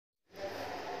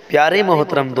پیارے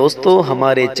محترم دوستو،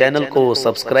 ہمارے چینل کو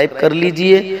سبسکرائب کر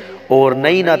لیجئے اور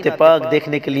نئی نعت پاک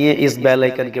دیکھنے کے لیے اس بیل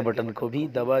آئیکن کے بٹن کو بھی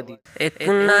دبا دیجئے۔ ایک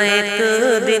نہ ایک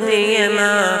دن یہ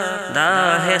مادہ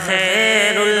ہے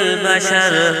خیر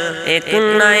البشر، ایک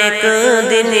نہ ایک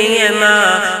دن یہ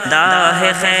مادہ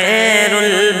ہے خیر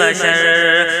البشر،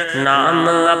 نام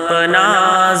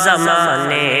اپنا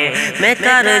زمانے میں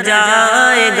کر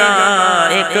جائے گا،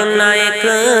 ایک نہ ایک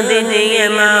دن یہ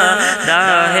مادہ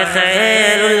ہے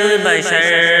خیر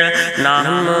البشر،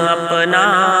 نام اپنا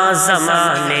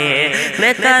زمانے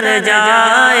میں کر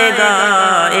جائے گا،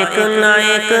 ایک نہ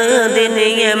ایک دن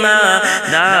یہ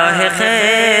مادہ ہے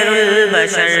خیر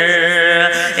البشر،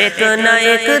 ایک نہ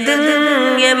ایک دن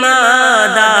یہ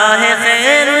مادہ ہے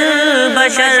خیر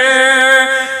البشر،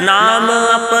 نام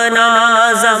اپنا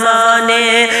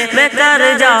زمانے میں کر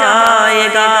جائے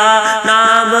گا،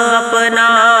 نام اپنا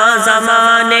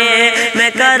زمانے میں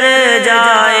کر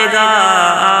جائے گا،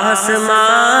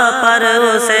 آسماں پر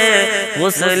اسے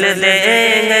غسل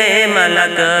دیں گے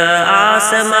ملک،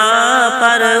 آسماں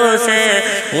پر اسے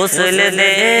غسل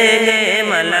دیں گے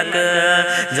ملک،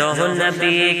 جو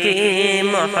نبی کی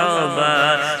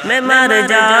محبت میں مر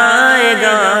جائے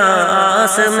گا،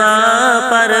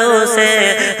 آسماں پر اسے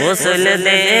غسل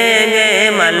دیں گے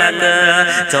ملک،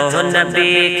 جو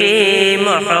نبی کی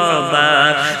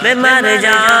محبت میں مر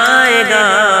جائے گا،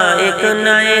 ایک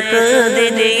نہ ایک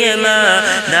دن یہ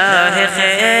مادہ ہے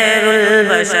خیر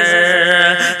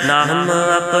البشر، نام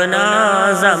اپنا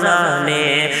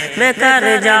زمانے میں کر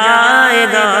جائے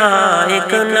گا،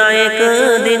 ایک نہ ایک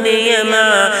دن یہ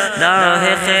مادہ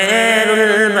ہے خیر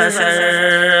البشر،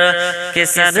 کہ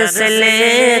سر سے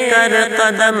لے کر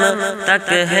قدم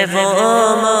تک ہے وہ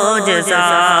معجزہ،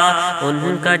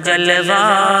 ان کا جلوہ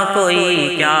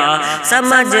کوئی کیا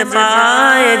سمجھ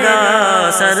پائے گا،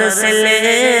 سر سے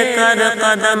لے کر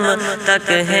قدم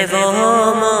تک ہے وہ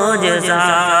معجزہ،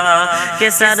 کہ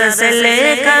سر سے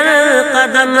لے کر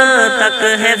قدم تک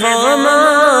ہے وہ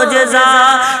معجزہ،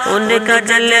 ان کا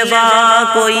جلوہ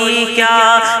کوئی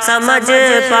کیا سمجھ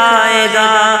پائے گا،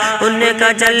 ان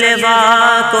کا جلوہ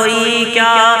کوئی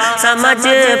کیا سمجھ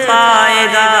پائے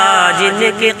گا، جن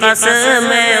کی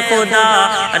قسم خدا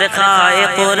رکھائے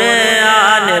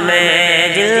قرآن میں،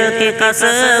 جن کی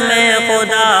قسم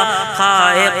خدا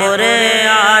کھائے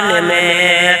قرآن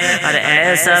میں، اور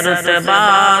ایسا رتبہ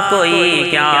کوئی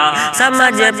کیا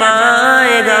سمجھ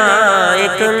پائے گا،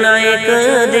 ایک نہ ایک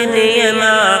دن یہ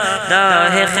مادہ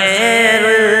ہے خیر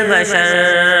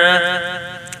البشر،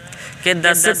 کہ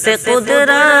دست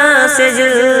قدرت سے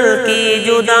جل کی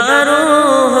جدا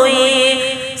روح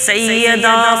ہوئی،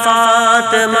 سیدہ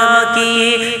فاطمہ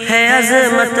کی ہے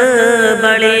عظمت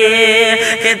بڑی،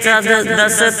 کہ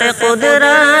دست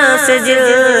قدرت سے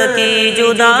جل کی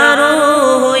جدا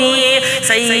روح ہوئی،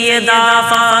 سیدہ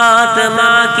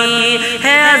فاطمہ کی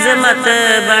ہے عظمت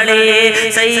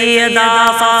بڑی، سیدہ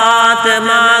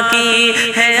فاطمہ کی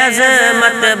ہے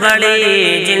عظمت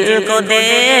بڑی، جن کو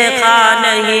دیکھا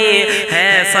نہیں ہے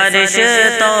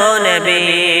فرشتوں نے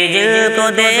بھی، جن کو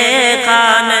دیکھا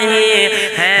نہیں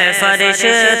ہے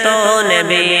فرشتوں نے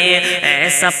بھی،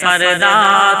 ایسا پردہ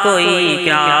کوئی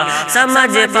کیا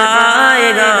سمجھ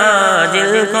پائے گا،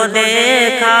 جن کو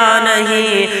دیکھا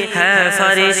نہیں ہے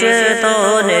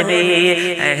فرشتوں نے بھی،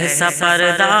 ایسا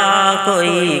پردہ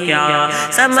کوئی کیا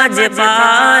سمجھ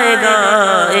پائے گا،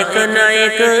 ایک نہ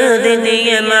ایک دن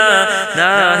یہ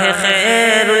مادہ ہے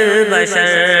خیر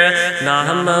البشر،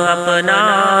 نام اپنا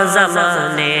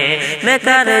زمانے میں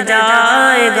کر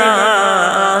جائے گا،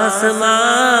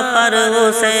 آسماں پر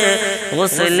اسے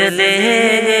غسل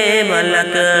دیں گے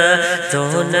ملک، جو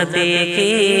نبی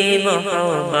کی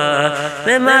محبت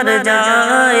میں مر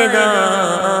جائے گا،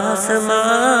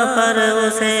 آسماں پر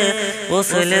اسے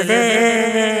غسل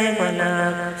دیں گے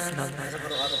ملک۔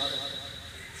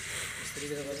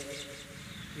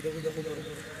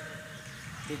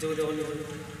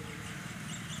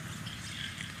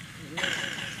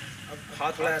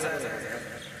 ہاتھ تھوڑا ایسا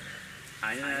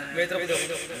میری طرف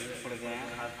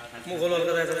منہ کھولو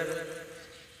ہلکا ایسا،